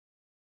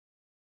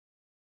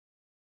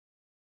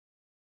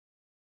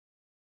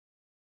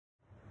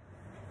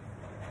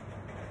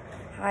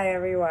Hi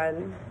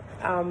everyone.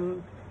 I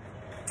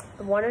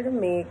wanted to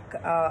make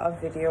a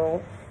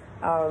video.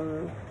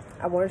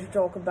 I wanted to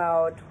talk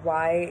about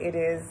why it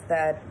is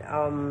that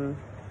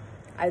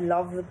I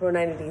love the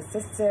Pro90D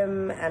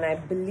system and I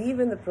believe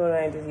in the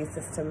Pro90D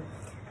system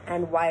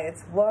and why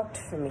it's worked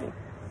for me.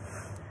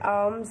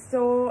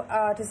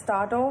 To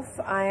start off,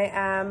 I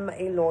am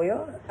a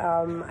lawyer.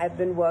 I've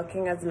been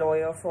working as a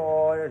lawyer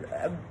for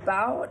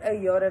about a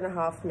year and a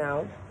half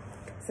now,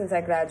 since I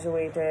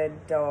graduated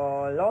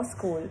law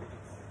school.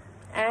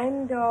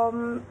 And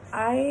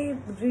I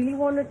really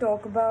want to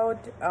talk about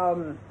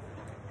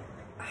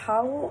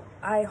how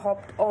I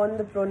hopped on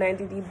the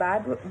Pro90D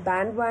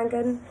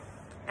bandwagon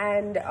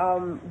and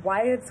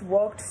why it's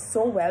worked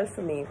so well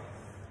for me.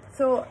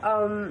 So,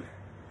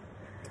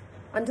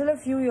 until a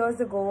few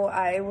years ago,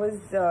 I was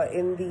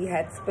in the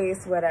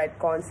headspace where I'd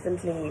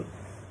constantly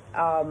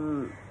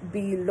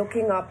be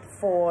looking up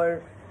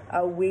for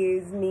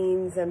ways,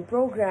 means, and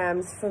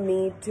programs for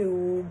me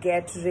to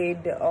get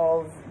rid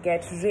of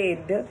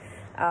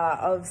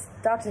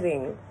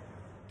stuttering.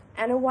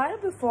 And a while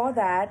before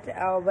that,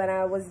 when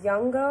I was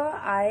younger,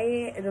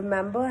 I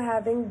remember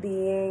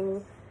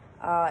being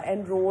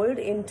enrolled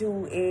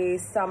into a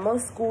summer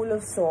school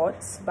of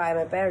sorts by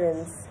my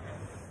parents,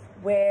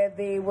 where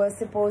they were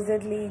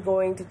supposedly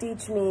going to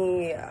teach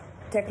me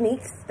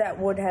techniques that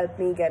would help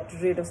me get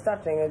rid of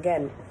stuttering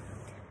again.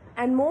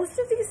 And most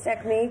of these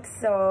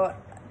techniques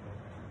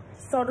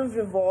sort of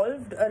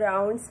revolved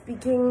around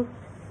speaking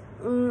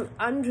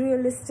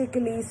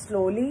unrealistically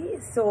slowly,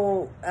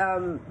 so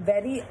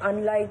very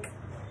unlike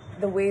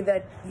the way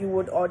that you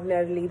would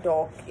ordinarily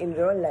talk in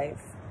real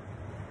life.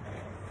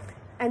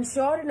 And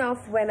sure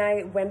enough, when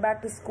I went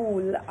back to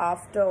school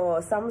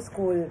after summer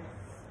school,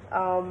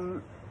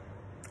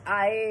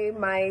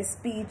 my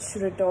speech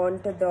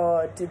returned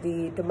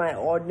to my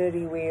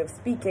ordinary way of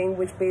speaking,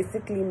 which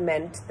basically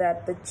meant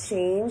that the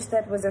change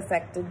that was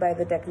affected by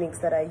the techniques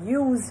that I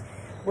used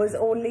was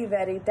only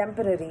very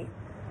temporary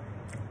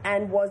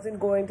and wasn't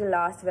going to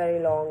last very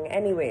long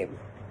anyway.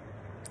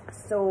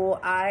 So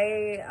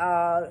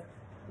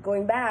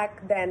going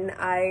back, then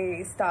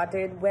I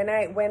started when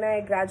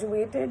I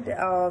graduated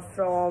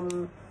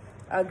from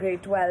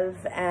grade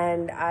 12,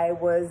 and I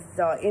was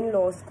in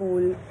law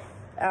school.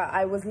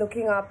 I was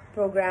looking up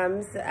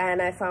programs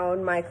and I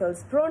found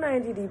Michael's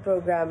Pro90D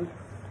program,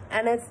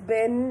 and it's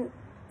been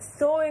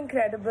so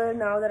incredible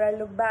now that I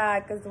look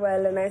back as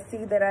well, and I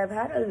see that I've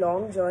had a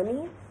long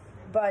journey,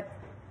 but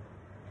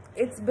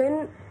it's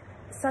been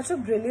such a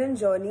brilliant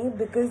journey,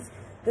 because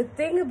the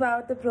thing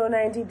about the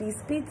Pro90D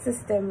speech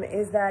system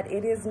is that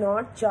it is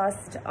not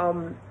just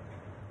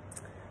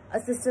a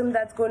system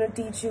that's going to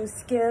teach you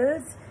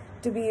skills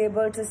to be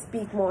able to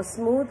speak more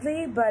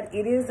smoothly, but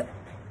it is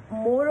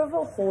more of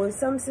a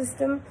wholesome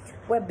system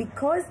where,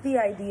 because the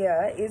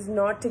idea is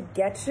not to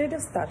get rid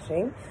of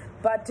stuttering,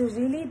 but to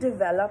really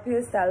develop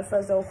yourself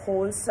as a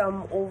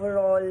wholesome,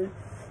 overall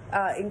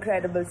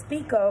incredible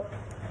speaker,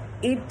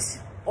 it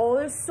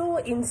also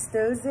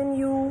instills in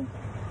you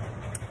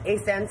a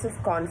sense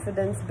of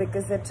confidence,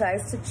 because it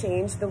tries to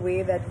change the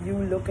way that you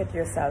look at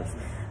yourself.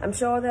 I'm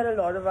sure that a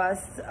lot of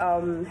us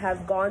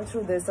have gone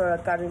through this or are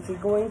currently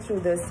going through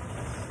this,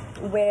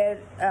 where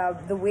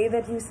the way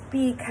that you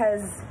speak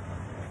has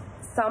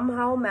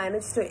somehow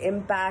managed to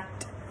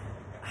impact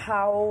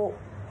how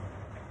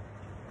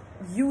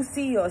you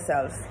see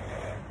yourself,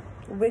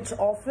 which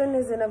often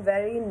is in a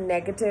very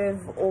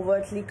negative,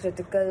 overtly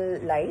critical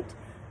light.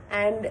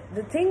 And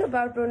the thing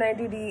about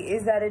Pro90D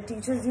is that it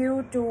teaches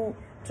you to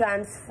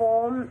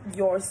transform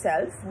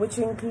yourself, which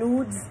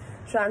includes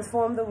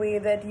transform the way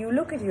that you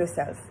look at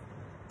yourself.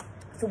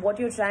 So what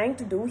you're trying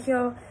to do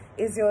here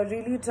is you're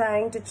really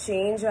trying to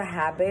change a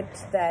habit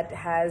that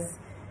has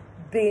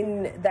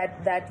been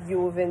that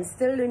you've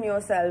instilled in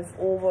yourself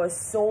over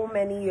so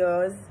many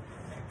years.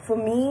 For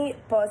me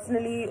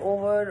personally,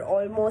 over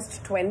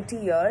almost 20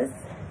 years.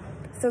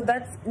 So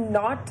that's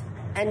not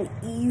an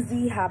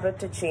easy habit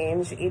to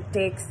change. It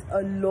takes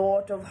a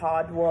lot of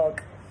hard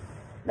work.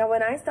 Now,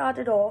 when I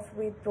started off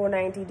with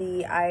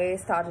Pro90D, I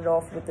started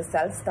off with the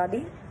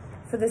self-study,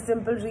 for the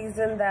simple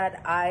reason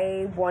that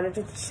I wanted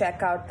to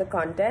check out the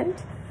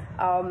content,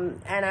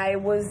 and I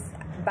was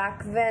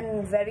back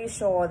then very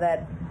sure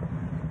that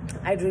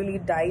I'd really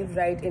dive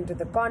right into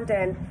the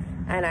content,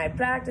 and I'd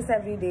practice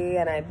every day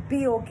and I'd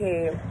be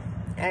okay.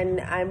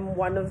 And I'm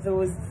one of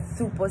those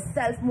super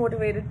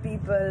self-motivated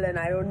people, and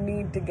I don't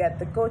need to get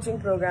the coaching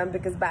program,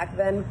 because back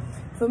then,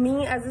 for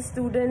me as a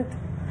student,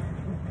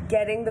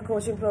 getting the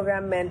coaching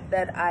program meant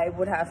that I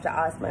would have to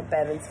ask my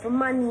parents for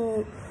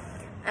money,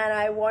 and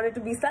I wanted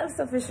to be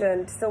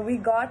self-sufficient. So we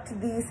got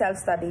the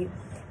self-study,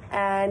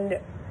 and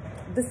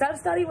the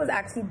self-study was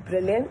actually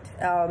brilliant.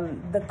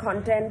 The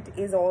content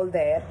is all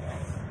there.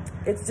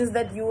 It's just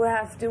that you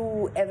have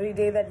to, every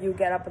day that you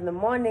get up in the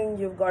morning,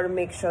 you've got to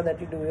make sure that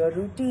you do your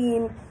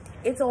routine.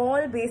 It's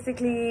all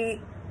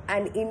basically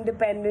an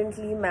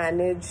independently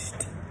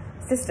managed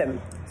system.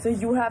 So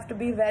you have to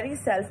be very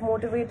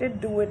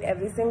self-motivated, do it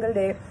every single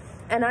day.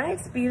 And I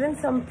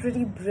experienced some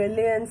pretty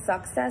brilliant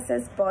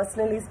successes,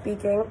 personally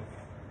speaking,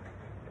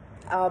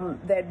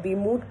 There'd be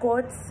moot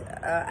courts,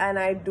 and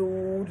I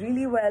do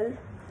really well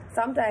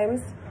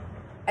sometimes.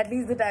 At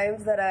least the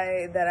times that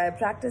I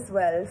practice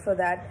well for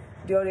that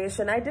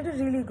duration, I did a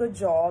really good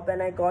job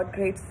and I got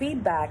great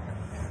feedback.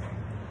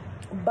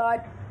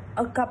 But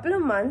a couple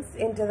of months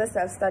into the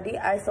self-study,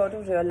 I sort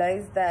of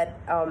realized that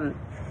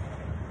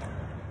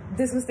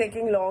this was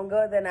taking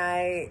longer than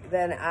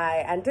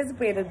I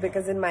anticipated,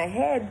 because in my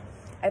head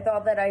I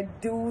thought that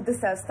I'd do the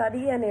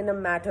self-study and in a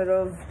matter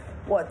of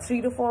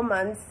 3 to 4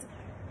 months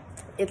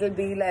it'll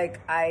be like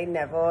I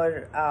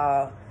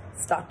never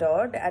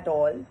stuttered at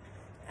all,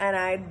 and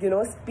I'd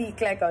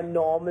speak like a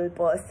normal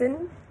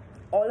person,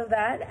 all of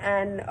that.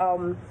 And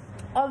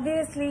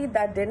obviously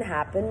that didn't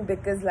happen,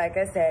 because like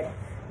I said,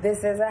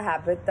 this is a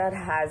habit that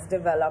has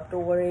developed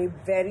over a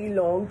very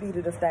long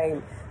period of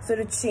time. So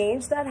to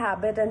change that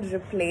habit and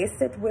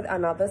replace it with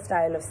another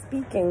style of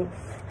speaking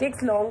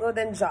takes longer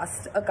than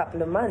just a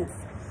couple of months.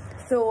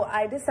 So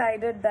I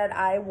decided that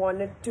I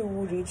wanted to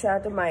reach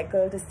out to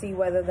Michael to see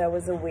whether there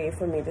was a way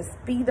for me to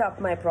speed up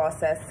my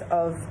process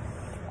of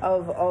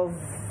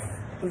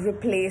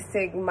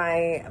replacing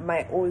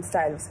my old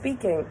style of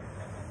speaking.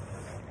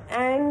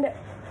 And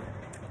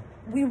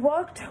we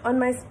worked on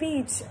my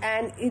speech,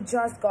 and it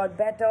just got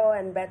better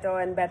and better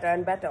and better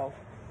and better.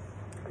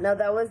 Now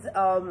that was,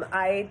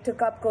 I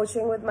took up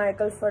coaching with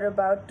Michael for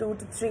about 2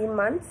 to 3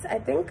 months, I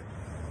think.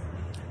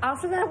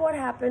 After that, what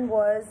happened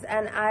was,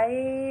 and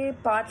I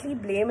partly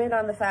blame it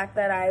on the fact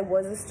that I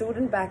was a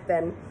student back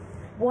then,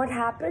 what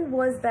happened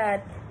was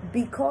that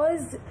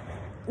because,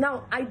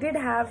 now I did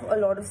have a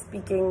lot of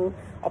speaking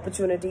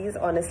opportunities,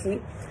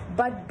 honestly,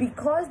 but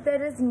because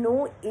there is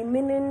no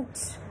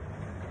imminent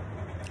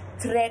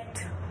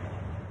threat,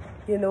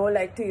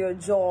 like to your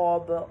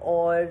job,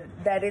 or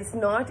that it's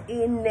not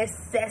a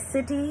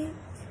necessity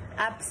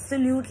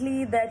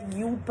absolutely that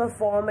you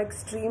perform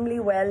extremely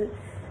well,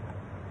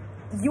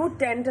 you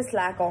tend to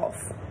slack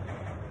off.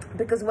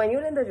 Because when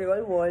you're in the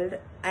real world,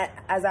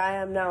 as I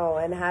am now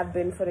and have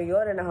been for a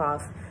year and a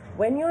half,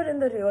 when you're in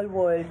the real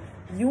world,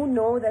 you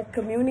know that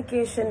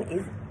communication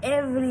is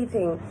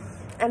everything.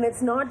 And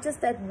it's not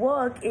just at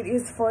work, it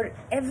is for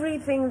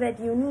everything that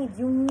you need.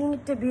 You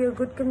need to be a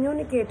good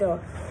communicator.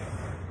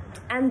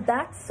 And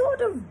that sort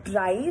of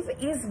drive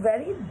is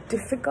very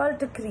difficult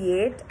to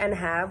create and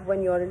have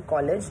when you're in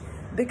college.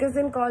 Because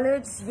in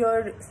college,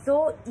 you're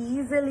so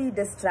easily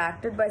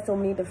distracted by so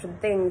many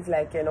different things.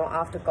 Like,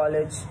 after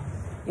college,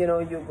 you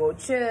go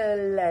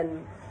chill,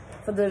 and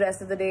for the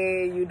rest of the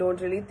day, you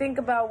don't really think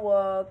about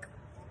work.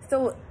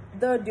 So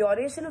the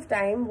duration of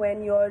time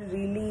when you're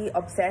really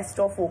obsessed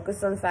or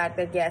focused on the fact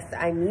that, yes,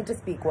 I need to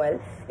speak well,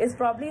 is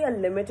probably a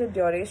limited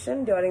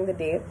duration during the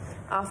day,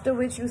 after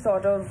which you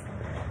sort of,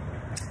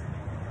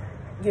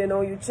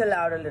 you chill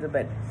out a little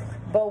bit.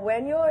 But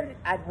when you're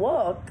at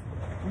work,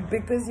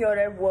 because you're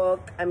at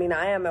work, I mean,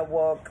 I am at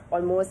work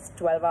almost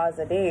 12 hours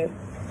a day,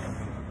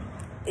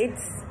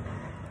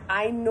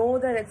 I know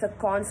that it's a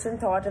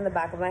constant thought in the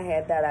back of my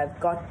head that I've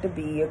got to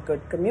be a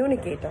good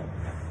communicator.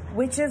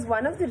 Which is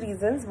one of the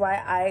reasons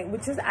why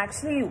which is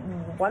actually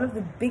one of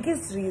the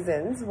biggest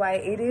reasons why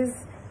it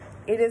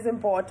is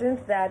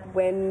important that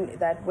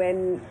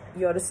when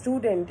you're a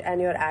student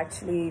and you're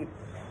actually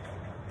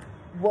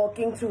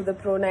working through the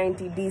Pro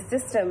 90D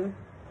system,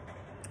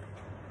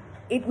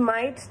 it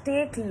might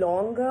take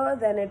longer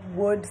than it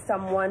would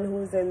someone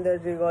who's in the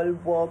real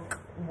work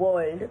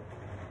world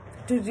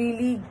to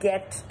really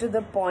get to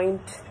the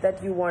point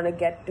that you want to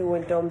get to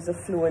in terms of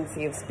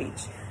fluency of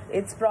speech.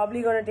 It's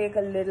probably going to take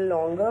a little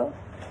longer,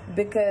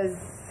 because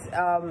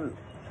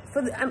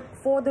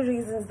for the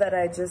reasons that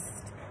I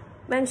just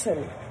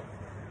mentioned.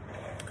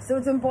 So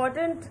it's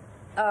important,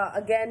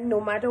 again,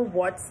 no matter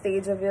what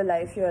stage of your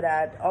life you're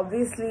at.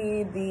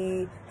 Obviously,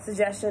 the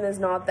suggestion is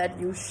not that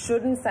you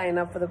shouldn't sign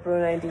up for the Pro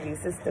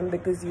 90D system,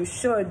 because you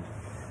should.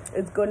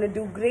 It's going to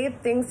do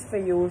great things for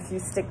you if you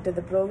stick to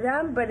the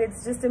program, but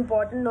it's just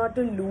important not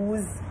to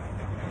lose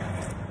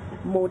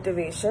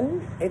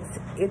motivation.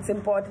 It's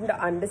important to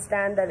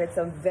understand that it's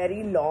a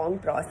very long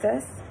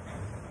process,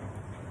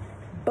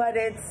 but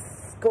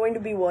it's going to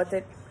be worth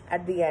it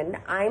at the end.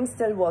 I'm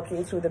still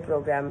working through the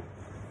program.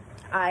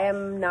 I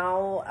am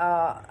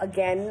now,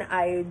 again,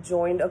 I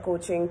joined a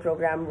coaching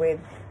program with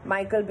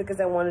Michael because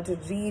I wanted to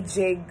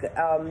rejig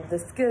the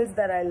skills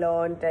that I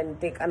learned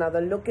and take another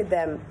look at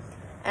them.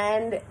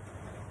 And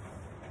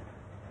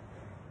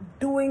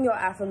doing your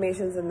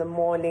affirmations in the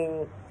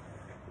morning,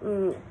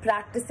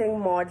 practicing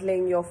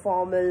modeling, your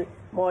formal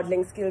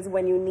modeling skills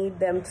when you need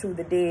them through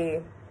the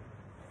day,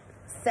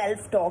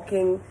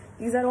 self-talking.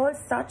 These are all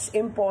such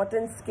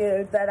important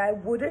skills that I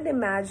wouldn't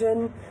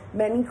imagine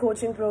many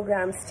coaching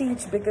programs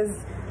teach,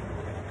 because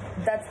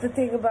that's the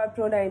thing about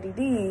Pro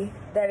 90D,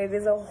 that it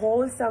is a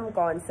wholesome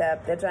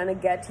concept. They're trying to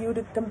get you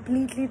to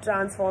completely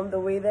transform the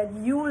way that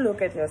you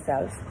look at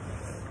yourself,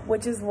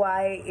 which is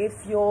why if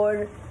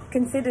you're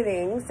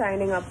considering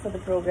signing up for the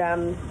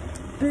program,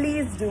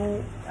 please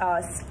do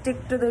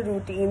stick to the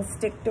routine,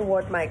 stick to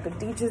what Michael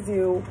teaches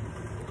you,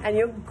 and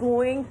you're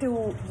going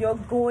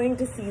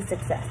to see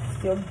success.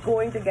 You're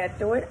going to get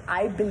to it.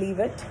 I believe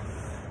it.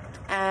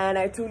 and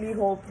I truly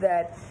hope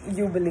that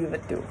you believe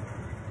it too.